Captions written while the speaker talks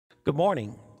Good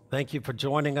morning. Thank you for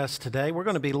joining us today. We're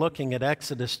going to be looking at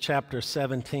Exodus chapter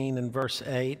 17 and verse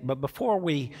 8. But before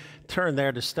we turn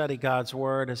there to study God's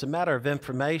Word, as a matter of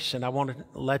information, I want to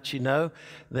let you know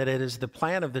that it is the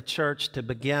plan of the church to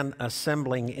begin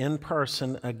assembling in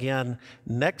person again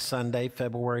next Sunday,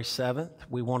 February 7th.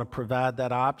 We want to provide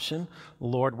that option,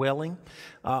 Lord willing.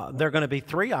 There are going to be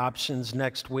three options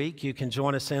next week. You can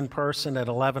join us in person at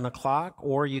 11 o'clock,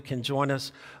 or you can join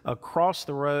us across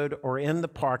the road or in the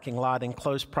parking lot in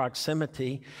close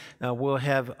proximity. We'll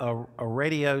have a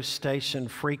radio station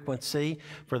frequency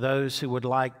for those who would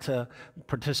like to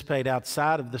participate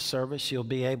outside of the service. You'll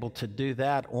be able to do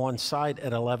that on site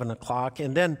at 11 o'clock.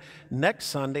 And then next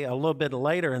Sunday, a little bit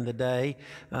later in the day,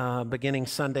 beginning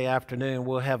Sunday afternoon,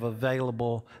 we'll have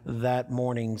available that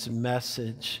morning's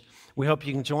message. We hope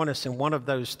you can join us in one of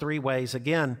those three ways.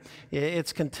 Again,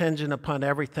 it's contingent upon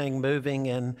everything moving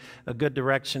in a good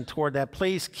direction toward that.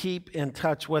 Please keep in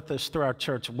touch with us through our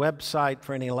church website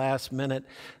for any last-minute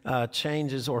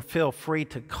changes, or feel free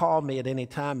to call me at any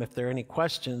time if there are any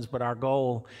questions. But our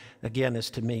goal, again, is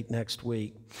to meet next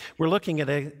week. We're looking at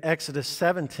Exodus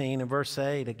 17 and verse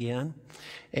 8 again.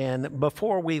 And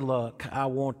before we look, I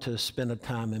want to spend a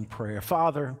time in prayer.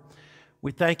 Father,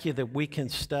 we thank you that we can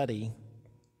study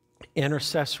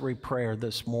intercessory prayer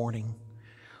this morning.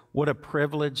 What a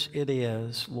privilege it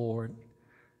is, Lord,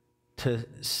 to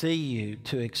see you,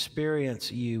 to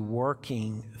experience you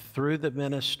working through the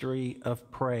ministry of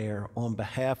prayer on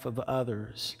behalf of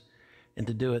others, and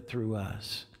to do it through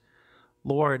us.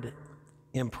 Lord,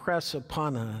 impress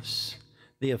upon us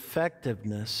the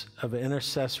effectiveness of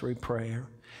intercessory prayer.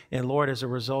 And Lord, as a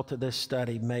result of this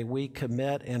study, may we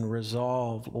commit and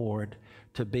resolve, Lord,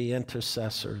 to be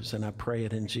intercessors, and I pray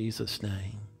it in Jesus'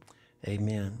 name.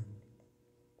 Amen.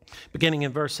 Beginning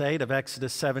in verse 8 of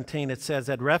Exodus 17, it says,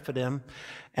 "At Rephidim,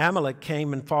 Amalek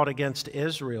came and fought against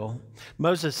Israel.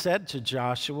 Moses said to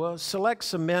Joshua, 'Select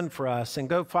some men for us and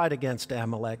go fight against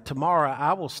Amalek. Tomorrow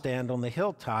I will stand on the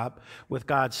hilltop with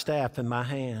God's staff in my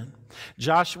hand.'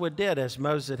 Joshua did as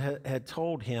Moses had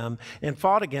told him and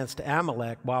fought against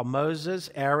Amalek, while Moses,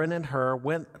 Aaron, and Hur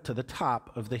went to the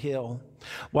top of the hill.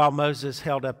 While Moses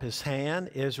held up his hand,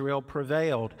 Israel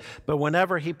prevailed. But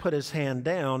whenever he put his hand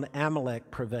down,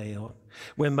 Amalek prevailed.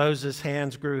 When Moses'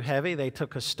 hands grew heavy, they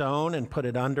took a stone and put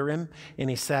it under him, and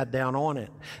he sat down on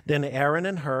it. Then Aaron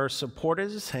and Hur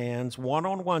supported his hands, one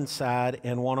on one side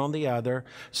and one on the other,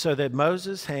 so that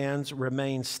Moses' hands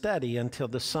remained steady until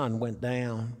the sun went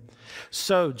down.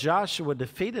 So Joshua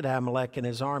defeated Amalek and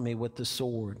his army with the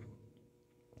sword.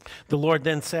 The Lord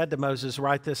then said to Moses,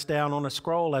 'Write this down on a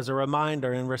scroll as a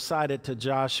reminder and recite it to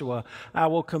Joshua. I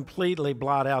will completely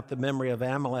blot out the memory of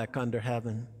Amalek under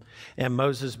heaven.' And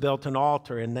Moses built an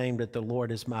altar and named it, 'The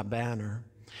Lord is my banner.'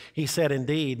 He said,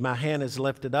 'Indeed, my hand is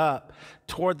lifted up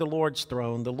toward the Lord's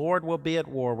throne. The Lord will be at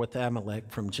war with Amalek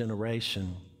from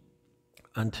generation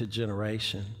unto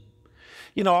generation.'"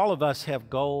 You know, all of us have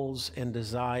goals and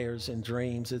desires and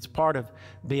dreams. It's part of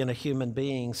being a human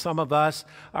being. Some of us,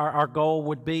 our goal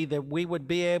would be that we would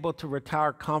be able to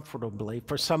retire comfortably.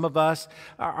 For some of us,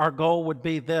 our goal would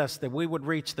be this, that we would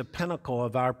reach the pinnacle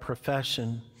of our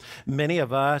profession. Many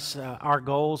of us, our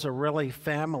goals are really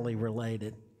family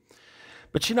related.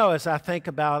 But you know, as I think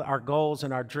about our goals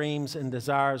and our dreams and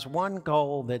desires, one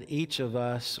goal that each of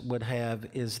us would have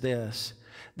is this,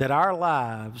 that our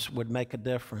lives would make a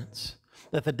difference.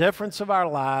 That the difference of our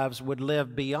lives would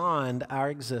live beyond our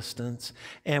existence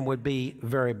and would be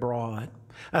very broad.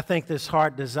 I think this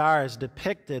heart desire is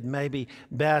depicted maybe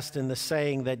best in the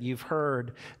saying that you've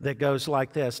heard that goes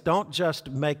like this: "Don't just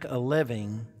make a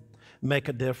living, make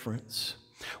a difference."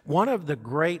 One of the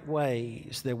great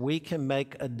ways that we can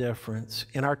make a difference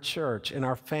in our church, in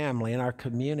our family, in our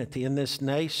community, in this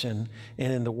nation,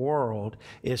 and in the world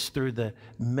is through the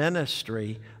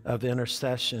ministry of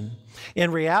intercession. In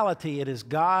reality, it is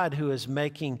God who is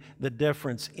making the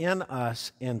difference in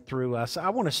us and through us. I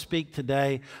want to speak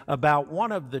today about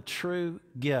one of the true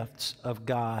gifts of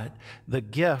God, the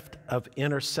gift of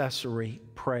intercessory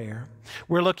prayer.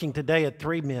 We're looking today at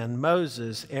three men,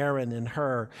 Moses, Aaron, and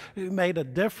Hur, who made a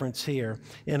difference here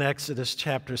in Exodus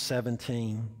chapter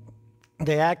 17.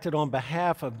 They acted on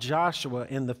behalf of Joshua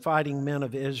and the fighting men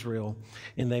of Israel,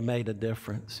 and they made a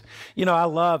difference. You know, I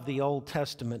love the Old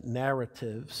Testament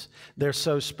narratives. They're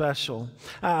so special.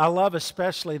 I love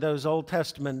especially those Old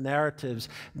Testament narratives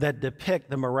that depict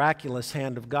the miraculous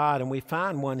hand of God, and we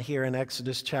find one here in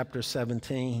Exodus chapter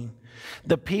 17.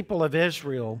 The people of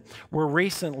Israel were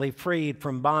recently freed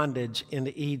from bondage in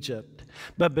Egypt.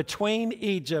 But between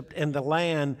Egypt and the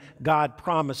land God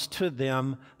promised to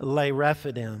them lay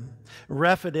Rephidim.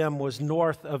 Rephidim was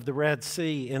north of the Red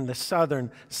Sea in the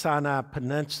southern Sinai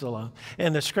Peninsula.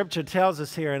 And the scripture tells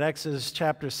us here in Exodus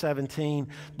chapter 17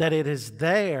 that it is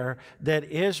there that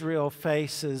Israel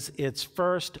faces its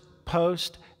first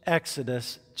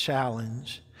post-Exodus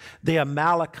challenge. The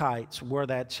Amalekites were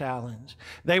that challenge.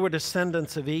 They were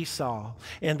descendants of Esau,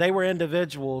 and they were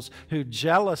individuals who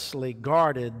jealously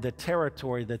guarded the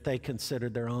territory that they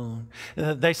considered their own.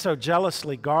 They so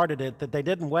jealously guarded it that they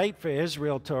didn't wait for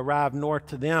Israel to arrive north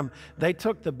to them. They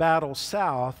took the battle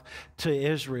south to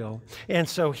Israel. And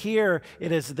so here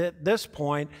it is at this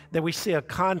point that we see a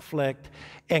conflict,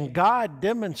 and God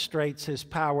demonstrates his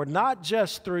power, not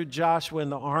just through Joshua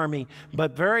and the army,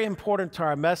 but very important to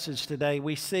our message today,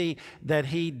 we see that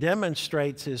he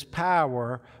demonstrates his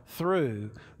power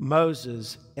through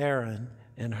Moses, Aaron,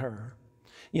 and Hur.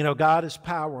 You know, God is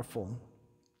powerful,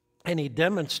 and he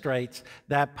demonstrates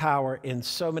that power in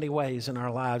so many ways in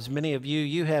our lives. Many of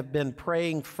you have been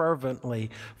praying fervently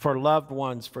for loved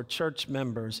ones, for church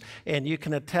members, and you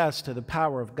can attest to the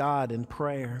power of God in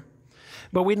prayer.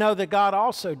 But we know that God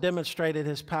also demonstrated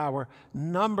his power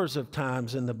numbers of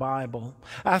times in the Bible.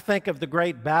 I think of the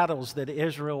great battles that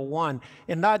Israel won,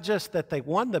 and not just that they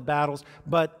won the battles,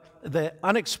 but the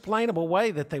unexplainable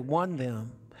way that they won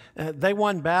them. They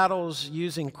won battles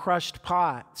using crushed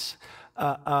pots,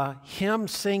 a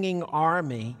hymn-singing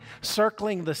army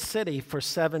circling the city for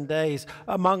 7 days,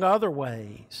 among other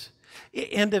ways.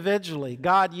 Individually,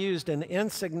 God used an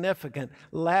insignificant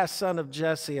last son of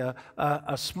Jesse,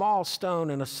 a small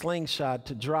stone and a slingshot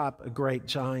to drop a great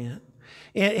giant.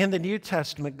 In the New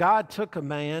Testament, God took a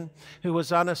man who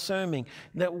was unassuming,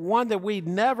 one that we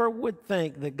never would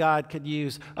think that God could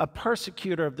use, a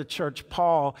persecutor of the church,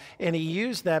 Paul, and he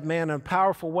used that man in a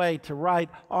powerful way to write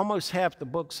almost half the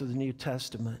books of the New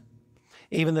Testament.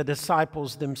 Even the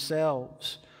disciples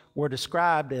themselves were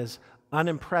described as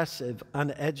unimpressive,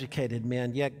 uneducated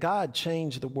men, yet God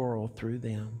changed the world through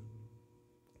them.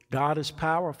 God is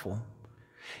powerful.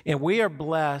 And we are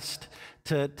blessed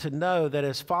to know that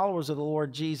as followers of the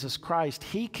Lord Jesus Christ,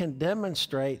 he can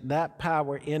demonstrate that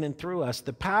power in and through us.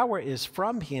 The power is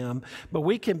from him, but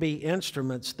we can be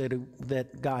instruments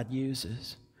that God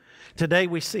uses. Today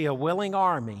we see a willing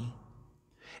army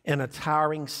and a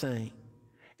tiring saint,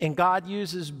 and God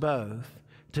uses both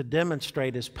to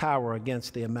demonstrate his power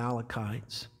against the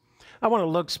Amalekites. I want to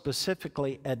look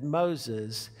specifically at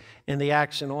Moses in the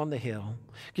action on the hill.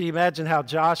 Can you imagine how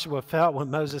Joshua felt when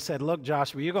Moses said, look,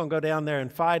 Joshua, you're going to go down there and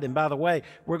fight, and by the way,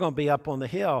 we're going to be up on the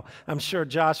hill. I'm sure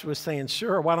Joshua was saying,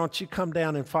 sure, why don't you come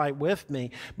down and fight with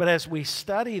me? But as we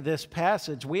study this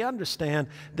passage, we understand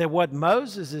that what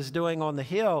Moses is doing on the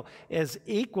hill is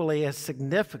equally as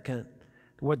significant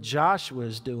to what Joshua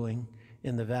is doing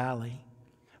in the valley.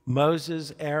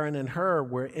 Moses, Aaron, and Hur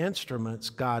were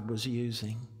instruments God was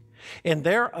using. And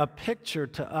they're a picture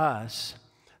to us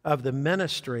of the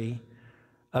ministry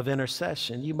of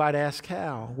intercession. You might ask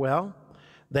how? Well,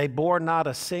 they bore not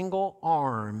a single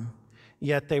arm,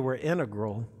 yet they were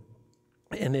integral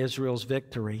in Israel's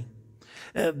victory.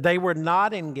 They were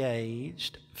not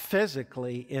engaged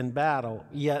physically in battle,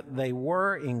 yet they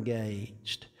were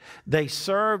engaged. They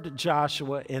served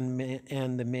Joshua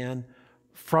and the men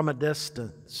from a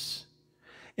distance.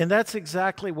 And that's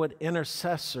exactly what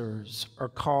intercessors are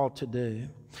called to do.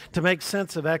 To make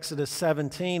sense of Exodus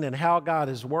 17 and how God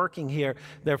is working here,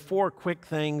 there are 4 quick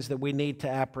things that we need to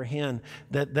apprehend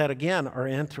that again are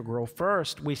integral.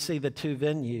 First, we see the 2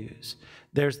 venues.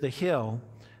 There's the hill,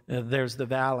 there's the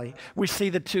valley. We see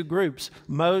the 2 groups,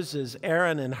 Moses,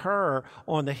 Aaron, and Hur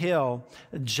on the hill,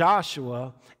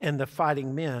 Joshua and the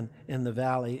fighting men in the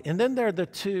valley. And then there are the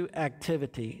 2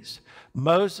 activities.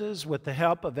 Moses, with the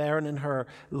help of Aaron and Hur,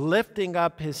 lifting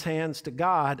up his hands to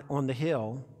God on the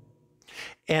hill,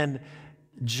 and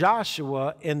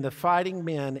Joshua and the fighting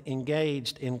men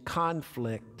engaged in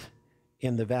conflict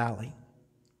in the valley.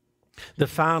 The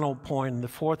final point, and the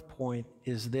 4th point,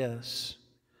 is this.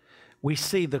 We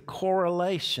see the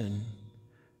correlation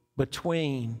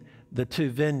between the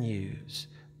 2 venues,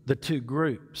 the 2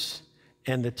 groups,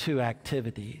 and the 2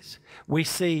 activities. We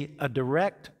see a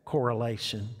direct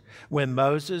correlation. When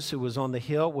Moses, who was on the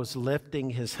hill, was lifting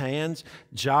his hands,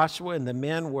 Joshua and the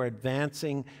men were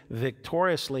advancing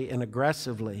victoriously and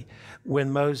aggressively.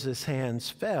 When Moses' hands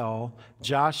fell,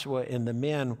 Joshua and the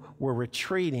men were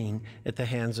retreating at the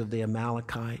hands of the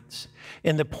Amalekites.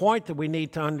 And the point that we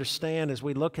need to understand as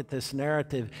we look at this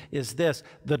narrative is this: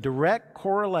 the direct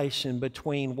correlation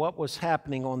between what was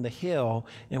happening on the hill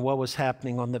and what was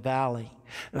happening on the valley.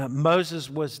 Moses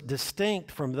was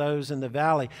distinct from those in the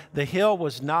valley. The hill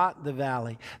was not not the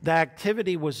valley. The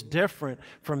activity was different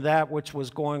from that which was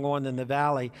going on in the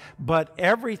valley, but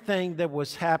everything that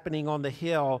was happening on the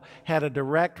hill had a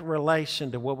direct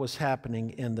relation to what was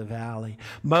happening in the valley.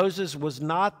 Moses was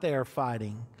not there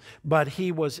fighting, but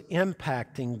he was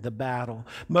impacting the battle.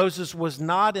 Moses was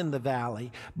not in the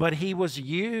valley, but he was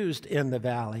used in the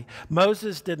valley.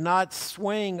 Moses did not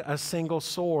swing a single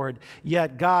sword,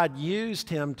 yet God used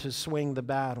him to swing the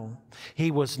battle. He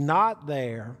was not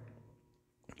there,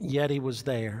 yet he was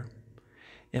there.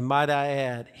 And might I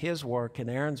add, his work and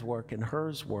Aaron's work and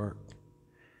hers work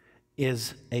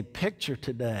is a picture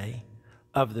today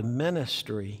of the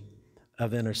ministry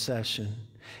of intercession.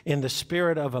 In the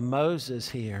spirit of a Moses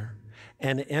here,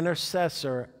 an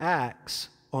intercessor acts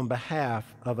on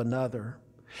behalf of another.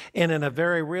 And in a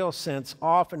very real sense,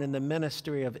 often in the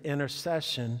ministry of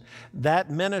intercession, that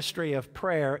ministry of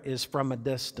prayer is from a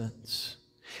distance.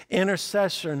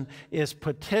 Intercession is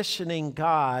petitioning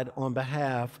God on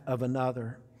behalf of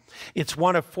another. It's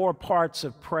one of four parts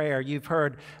of prayer. You've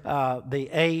heard the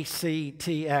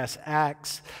ACTS,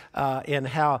 acts, and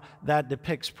how that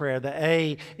depicts prayer. The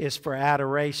A is for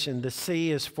adoration. The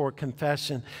C is for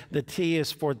confession. The T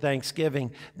is for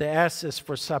thanksgiving. The S is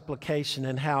for supplication,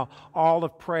 and how all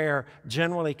of prayer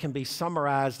generally can be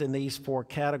summarized in these four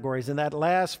categories. And that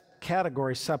last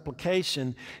category,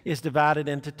 supplication, is divided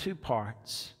into two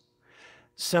parts.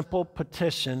 Simple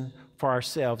petition for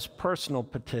ourselves, personal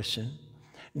petition.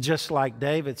 Just like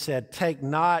David said, "Take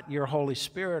not your Holy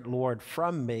Spirit, Lord,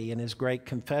 from me," in his great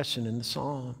confession in the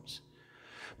Psalms.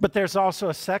 But there's also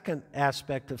a second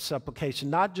aspect of supplication,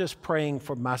 not just praying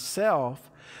for myself,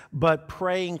 but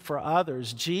praying for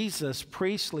others. Jesus'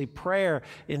 priestly prayer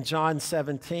in John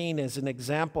 17 is an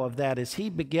example of that, as he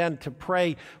began to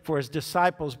pray for his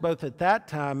disciples both at that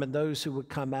time and those who would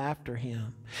come after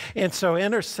him. And so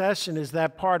intercession is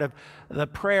that part of the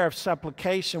prayer of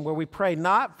supplication where we pray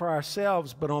not for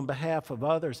ourselves but on behalf of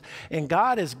others. And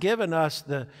God has given us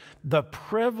the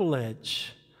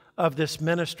privilege of this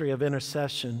ministry of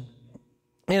intercession.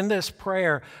 In this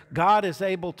prayer, God is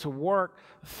able to work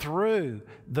through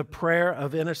the prayer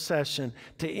of intercession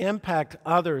to impact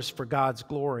others for God's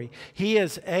glory. He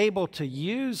is able to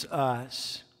use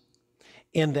us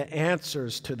in the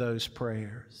answers to those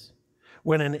prayers.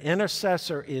 When an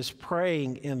intercessor is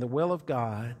praying in the will of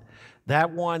God,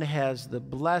 that one has the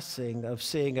blessing of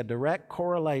seeing a direct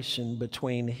correlation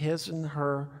between his and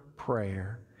her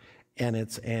prayer and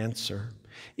its answer.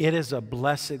 It is a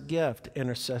blessed gift,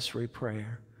 intercessory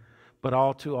prayer, but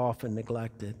all too often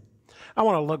neglected. I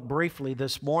want to look briefly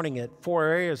this morning at four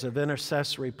areas of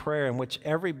intercessory prayer in which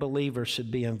every believer should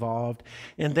be involved.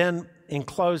 And then in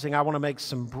closing, I want to make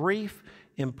some brief,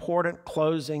 important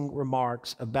closing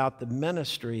remarks about the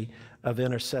ministry of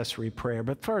intercessory prayer.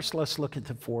 But first, let's look at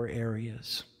the four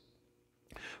areas.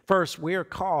 First, we are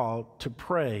called to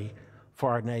pray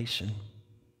for our nation.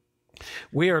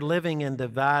 We are living in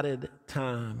divided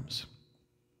times.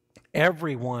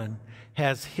 Everyone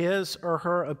has his or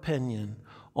her opinion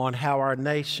on how our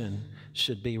nation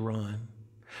should be run.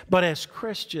 But as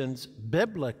Christians,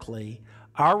 biblically,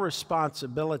 our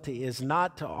responsibility is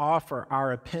not to offer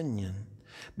our opinion,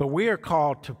 but we are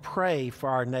called to pray for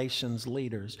our nation's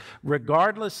leaders,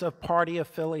 regardless of party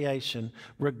affiliation,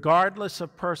 regardless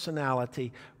of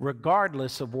personality,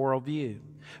 regardless of worldview.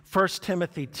 1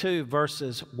 Timothy 2,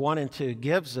 verses 1 and 2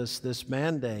 gives us this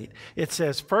mandate. It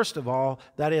says, first of all,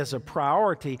 that is a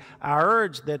priority. I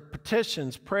urge that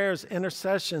petitions, prayers,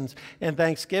 intercessions, and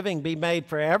thanksgiving be made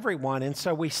for everyone. And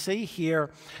so we see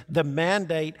here the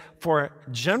mandate for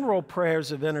general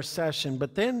prayers of intercession,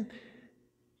 but then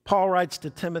Paul writes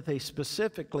to Timothy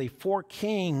specifically for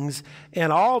kings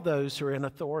and all those who are in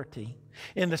authority.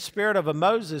 In the spirit of a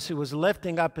Moses who was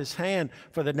lifting up his hand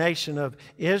for the nation of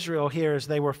Israel here as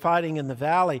they were fighting in the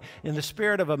valley, in the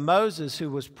spirit of a Moses who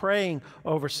was praying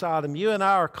over Sodom, you and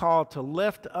I are called to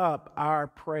lift up our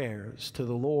prayers to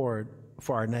the Lord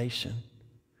for our nation.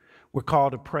 We're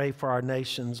called to pray for our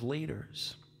nation's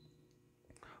leaders.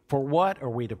 For what are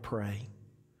we to pray?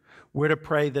 We're to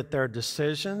pray that their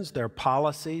decisions, their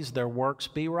policies, their works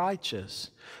be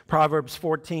righteous. Proverbs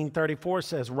 14:34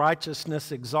 says,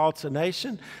 righteousness exalts a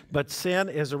nation, but sin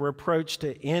is a reproach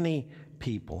to any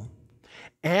people.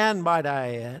 And might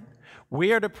I add,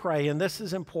 we are to pray, and this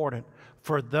is important,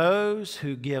 for those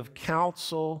who give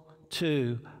counsel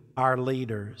to our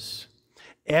leaders.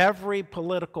 Every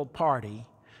political party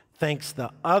thinks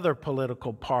the other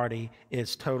political party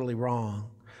is totally wrong.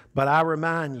 But I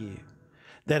remind you,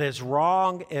 that as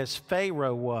wrong as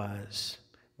Pharaoh was,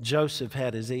 Joseph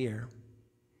had his ear.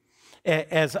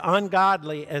 As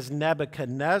ungodly as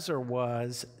Nebuchadnezzar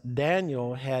was,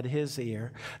 Daniel had his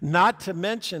ear. Not to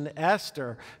mention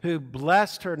Esther, who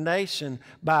blessed her nation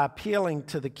by appealing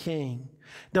to the king.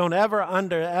 Don't ever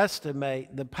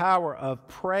underestimate the power of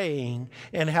praying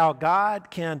and how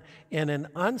God can, in an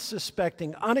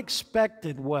unsuspecting,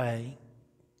 unexpected way,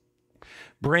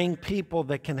 bring people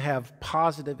that can have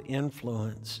positive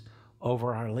influence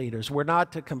over our leaders. We're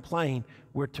not to complain,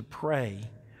 we're to pray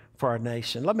for our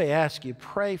nation. Let me ask you,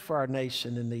 pray for our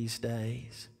nation in these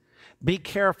days. Be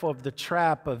careful of the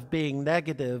trap of being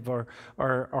negative or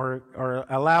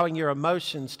allowing your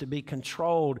emotions to be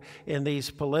controlled in these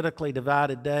politically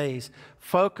divided days.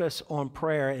 Focus on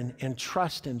prayer and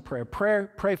trust in prayer.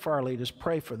 Pray for our leaders.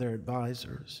 Pray for their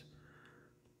advisors.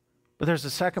 But there's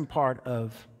a second part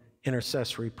of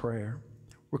intercessory prayer.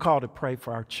 We're called to pray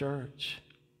for our church.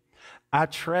 I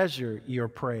treasure your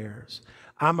prayers.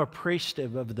 I'm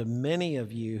appreciative of the many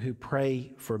of you who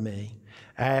pray for me.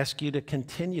 I ask you to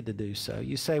continue to do so.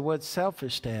 You say, well, it's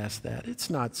selfish to ask that. It's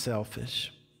not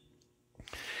selfish.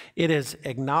 It is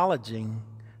acknowledging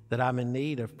that I'm in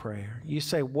need of prayer. You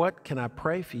say, what can I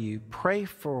pray for you? Pray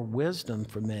for wisdom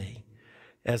for me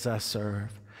as I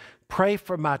serve. Pray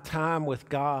for my time with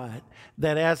God,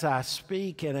 that as I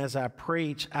speak and as I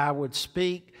preach, I would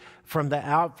speak from the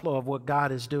outflow of what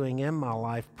God is doing in my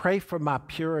life. Pray for my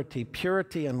purity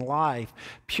in life,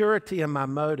 purity in my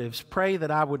motives. Pray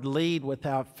that I would lead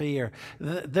without fear.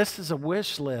 This is a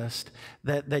wish list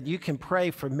that you can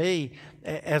pray for me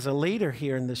as a leader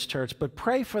here in this church, but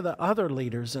pray for the other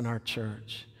leaders in our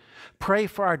church. Pray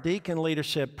for our deacon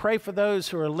leadership. Pray for those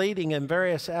who are leading in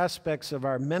various aspects of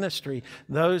our ministry,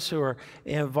 those who are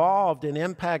involved in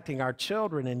impacting our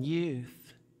children and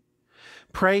youth.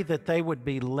 Pray that they would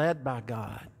be led by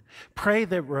God. Pray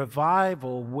that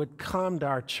revival would come to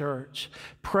our church.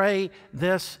 Pray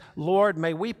this, Lord,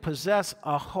 may we possess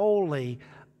a holy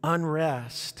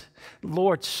unrest.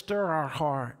 Lord, stir our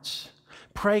hearts.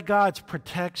 Pray God's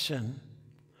protection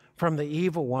from the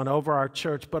evil one over our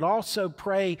church, but also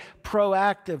pray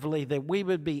proactively that we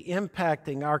would be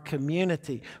impacting our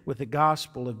community with the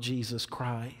gospel of Jesus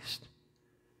Christ.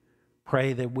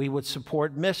 Pray that we would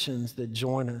support missions that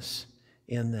join us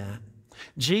in that.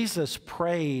 Jesus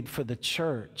prayed for the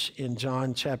church in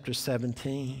John chapter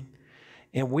 17,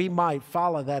 and we might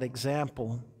follow that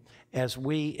example as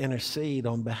we intercede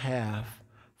on behalf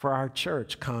for our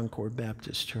church, Concord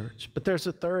Baptist Church. But there's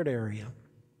a third area.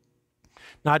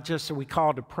 Not just are we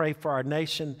called to pray for our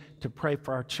nation, to pray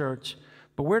for our church,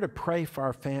 but we're to pray for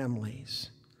our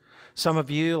families. Some of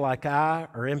you, like I,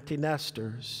 are empty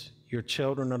nesters. Your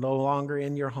children are no longer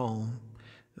in your home.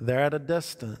 They're at a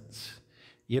distance.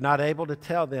 You're not able to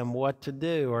tell them what to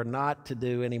do or not to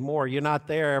do anymore. You're not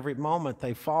there every moment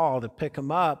they fall to pick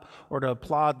them up or to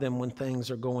applaud them when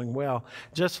things are going well.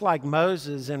 Just like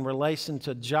Moses in relation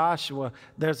to Joshua,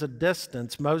 there's a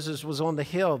distance. Moses was on the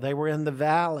hill. They were in the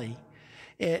valley.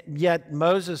 Yet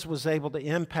Moses was able to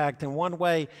impact. And one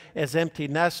way as empty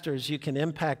nesters you can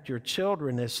impact your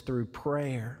children is through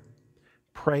prayer.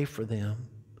 Pray for them.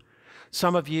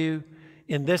 Some of you,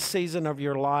 in this season of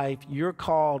your life, you're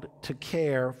called to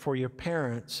care for your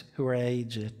parents who are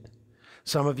aged.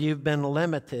 Some of you have been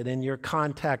limited in your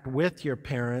contact with your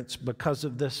parents because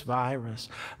of this virus.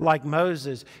 Like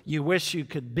Moses, you wish you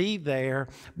could be there,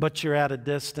 but you're at a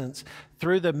distance.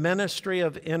 Through the ministry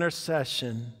of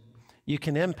intercession, you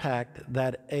can impact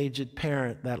that aged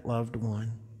parent, that loved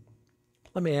one.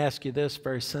 Let me ask you this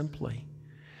very simply.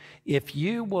 If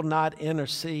you will not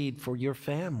intercede for your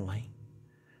family,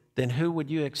 then who would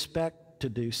you expect to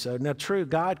do so? Now, true,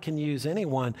 God can use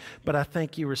anyone, but I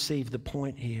think you receive the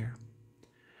point here.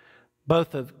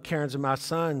 Both of Karen's and my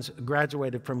sons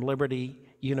graduated from Liberty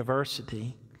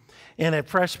University. And at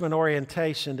freshman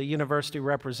orientation, the university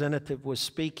representative was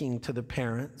speaking to the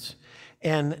parents,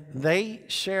 and they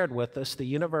shared with us, the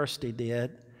university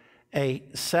did, a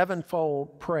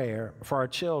sevenfold prayer for our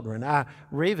children. I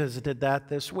revisited that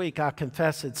this week. I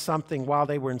confess it's something while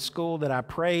they were in school that I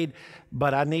prayed,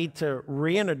 but I need to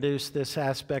reintroduce this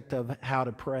aspect of how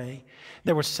to pray.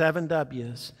 There were 7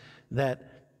 W's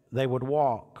that they would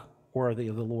walk worthy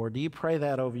of the Lord. Do you pray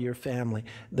that over your family?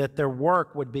 That their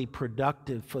work would be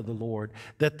productive for the Lord,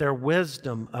 that their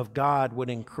wisdom of God would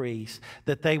increase,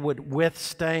 that they would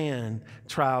withstand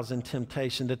trials and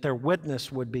temptation, that their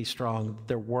witness would be strong, that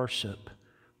their worship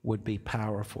would be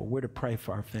powerful. We're to pray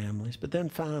for our families. But then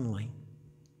finally,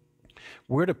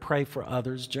 we're to pray for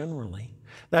others generally.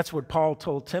 That's what Paul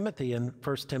told Timothy in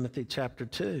 1 Timothy chapter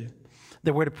 2,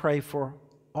 that we're to pray for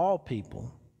all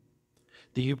people.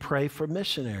 Do you pray for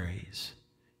missionaries?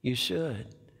 You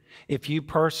should. If you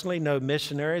personally know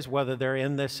missionaries, whether they're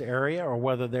in this area or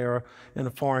whether they're in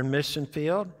a foreign mission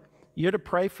field, you're to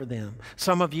pray for them.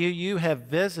 Some of you have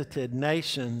visited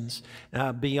nations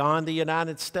beyond the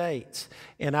United States.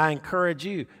 And I encourage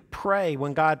you, pray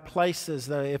when God places,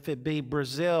 if it be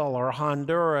Brazil or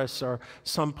Honduras or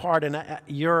some part in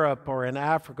Europe or in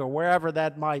Africa, wherever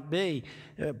that might be,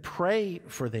 pray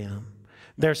for them.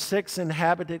 There's 6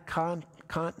 inhabited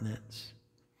continents.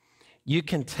 You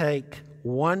can take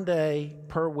 1 day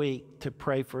per week to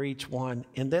pray for each one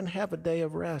and then have a day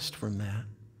of rest from that.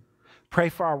 Pray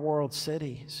for our world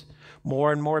cities.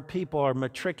 More and more people are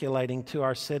matriculating to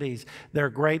our cities. There are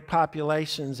great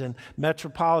populations in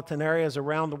metropolitan areas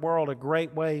around the world, are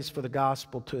great ways for the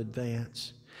gospel to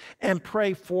advance. And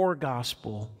pray for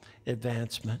gospel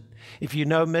advancement. If you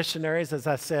know missionaries, as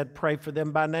I said, pray for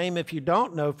them by name. If you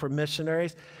don't know for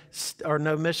missionaries or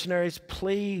know missionaries,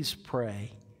 please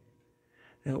pray.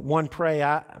 One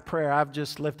prayer I've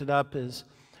just lifted up is,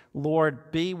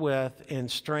 Lord, be with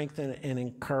and strengthen and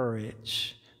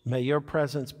encourage. May your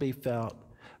presence be felt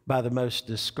by the most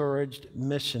discouraged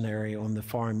missionary on the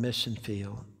foreign mission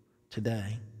field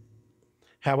today.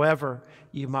 However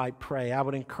you might pray, I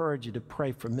would encourage you to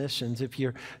pray for missions. If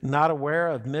you're not aware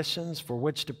of missions for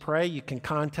which to pray, you can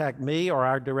contact me or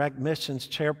our direct missions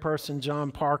chairperson,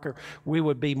 John Parker. We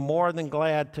would be more than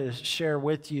glad to share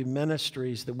with you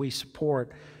ministries that we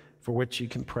support for which you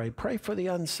can pray. Pray for the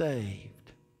unsaved.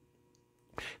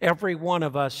 Every one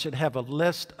of us should have a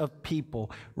list of people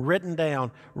written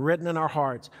down, written in our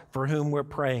hearts, for whom we're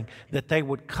praying, that they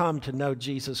would come to know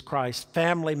Jesus Christ.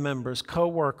 Family members,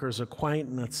 co-workers,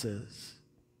 acquaintances.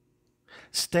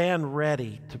 Stand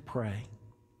ready to pray.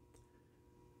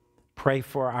 Pray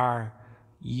for our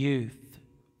youth,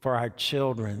 for our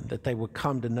children, that they would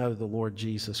come to know the Lord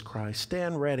Jesus Christ.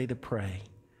 Stand ready to pray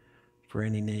for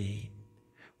any need.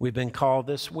 We've been called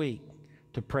this week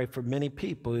to pray for many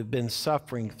people who've been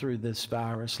suffering through this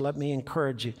virus. Let me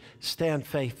encourage you, stand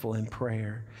faithful in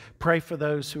prayer. Pray for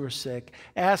those who are sick.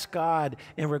 Ask God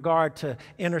in regard to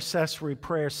intercessory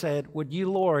prayer. Say, would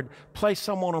you, Lord, place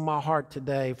someone on my heart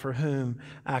today for whom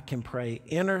I can pray?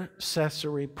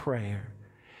 Intercessory prayer.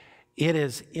 It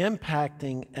is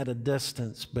impacting at a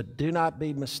distance, but do not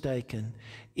be mistaken.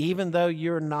 Even though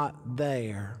you're not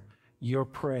there, your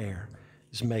prayer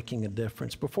is making a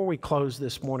difference. Before we close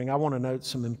this morning, I want to note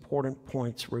some important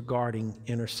points regarding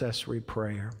intercessory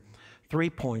prayer. 3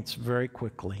 points very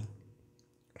quickly.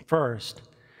 First,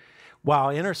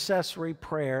 while intercessory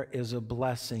prayer is a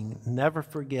blessing, never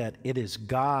forget it is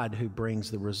God who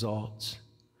brings the results.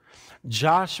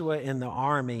 Joshua and the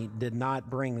army did not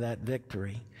bring that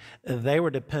victory. They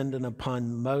were dependent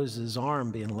upon Moses'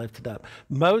 arm being lifted up.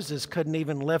 Moses couldn't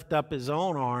even lift up his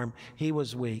own arm. He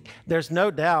was weak. There's no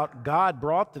doubt God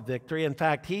brought the victory. In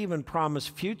fact, he even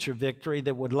promised future victory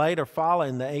that would later follow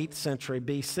in the 8th century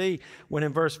BC, when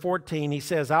in verse 14 he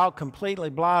says, I'll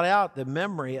completely blot out the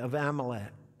memory of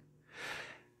Amalek.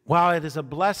 While it is a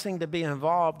blessing to be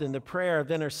involved in the prayer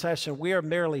of intercession, we are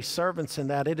merely servants in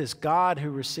that. It is God who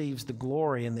receives the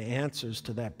glory and the answers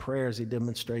to that prayer as he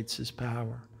demonstrates his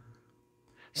power.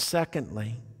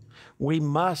 Secondly, we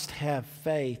must have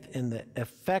faith in the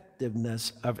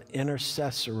effectiveness of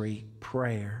intercessory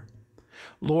prayer.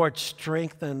 Lord,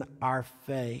 strengthen our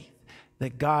faith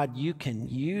that, God, you can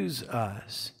use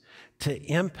us to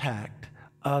impact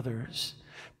others,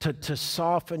 to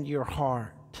soften your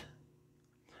heart,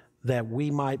 that we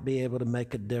might be able to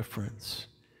make a difference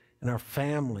in our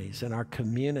families, in our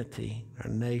community, our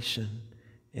nation,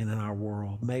 and in our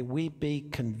world. May we be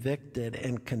convicted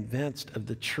and convinced of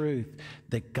the truth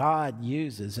that God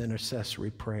uses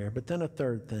intercessory prayer. But then a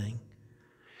third thing,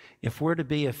 if we're to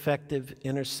be effective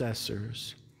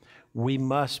intercessors, we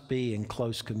must be in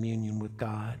close communion with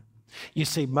God. You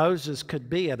see, Moses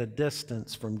could be at a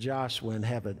distance from Joshua and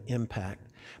have an impact,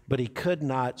 but he could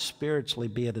not spiritually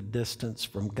be at a distance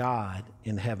from God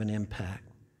and have an impact.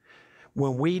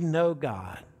 When we know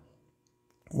God,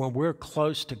 when we're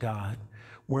close to God,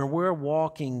 when we're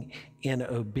walking in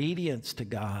obedience to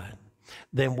God,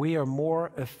 then we are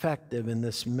more effective in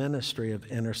this ministry of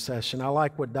intercession. I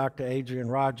like what Dr. Adrian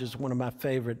Rogers, one of my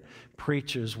favorite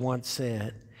preachers, once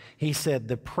said. He said,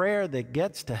 the prayer that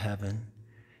gets to heaven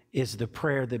is the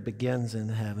prayer that begins in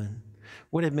heaven.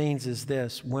 What it means is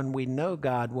this: when we know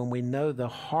God, when we know the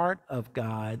heart of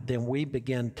God, then we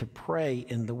begin to pray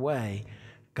in the way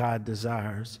God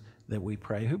desires that we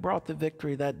pray. Who brought the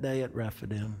victory that day at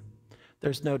Rephidim?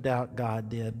 There's no doubt God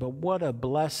did. But what a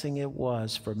blessing it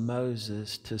was for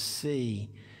Moses to see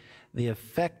the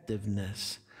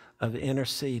effectiveness of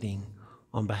interceding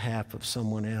on behalf of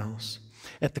someone else.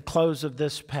 At the close of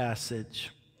this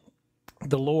passage,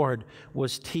 the Lord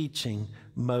was teaching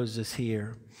Moses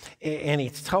here. And he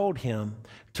told him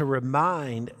to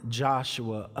remind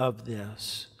Joshua of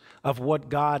this, of what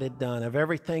God had done, of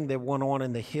everything that went on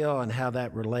in the hill and how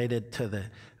that related to the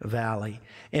valley.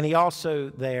 And he also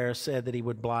there said that he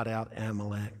would blot out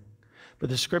Amalek. But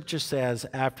the scripture says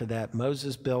after that,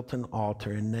 Moses built an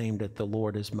altar and named it, "The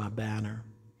Lord is my banner."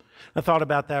 I thought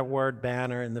about that word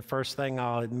banner, and the first thing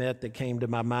I'll admit that came to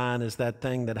my mind is that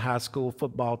thing that high school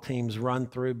football teams run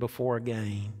through before a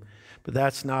game. But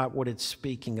that's not what it's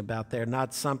speaking about there,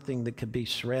 not something that could be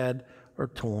shred or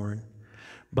torn.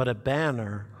 But a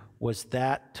banner was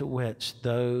that to which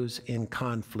those in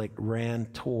conflict ran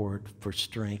toward for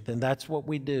strength. And that's what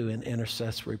we do in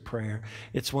intercessory prayer.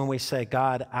 It's when we say,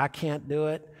 God, I can't do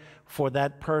it for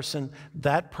that person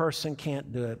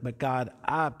can't do it, but God,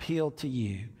 I appeal to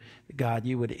you. God,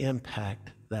 you would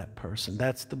impact that person.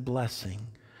 That's the blessing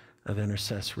of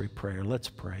intercessory prayer. Let's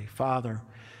pray. Father,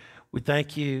 we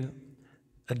thank you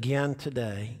again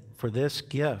today for this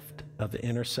gift of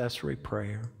intercessory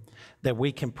prayer, that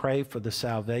we can pray for the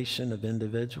salvation of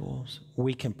individuals.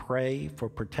 We can pray for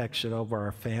protection over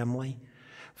our family,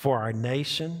 for our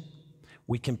nation.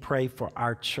 We can pray for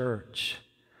our church.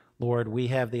 Lord, we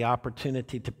have the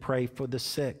opportunity to pray for the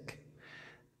sick,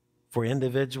 for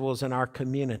individuals in our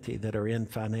community that are in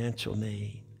financial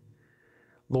need.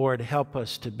 Lord, help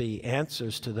us to be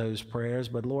answers to those prayers,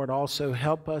 but Lord, also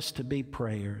help us to be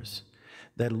prayers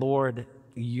that, Lord,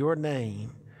 your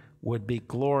name would be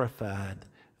glorified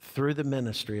through the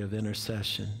ministry of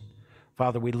intercession.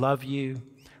 Father, we love you.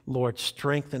 Lord,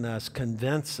 strengthen us,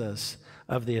 convince us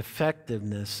of the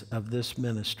effectiveness of this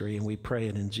ministry, and we pray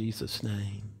it in Jesus'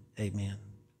 name. Amen.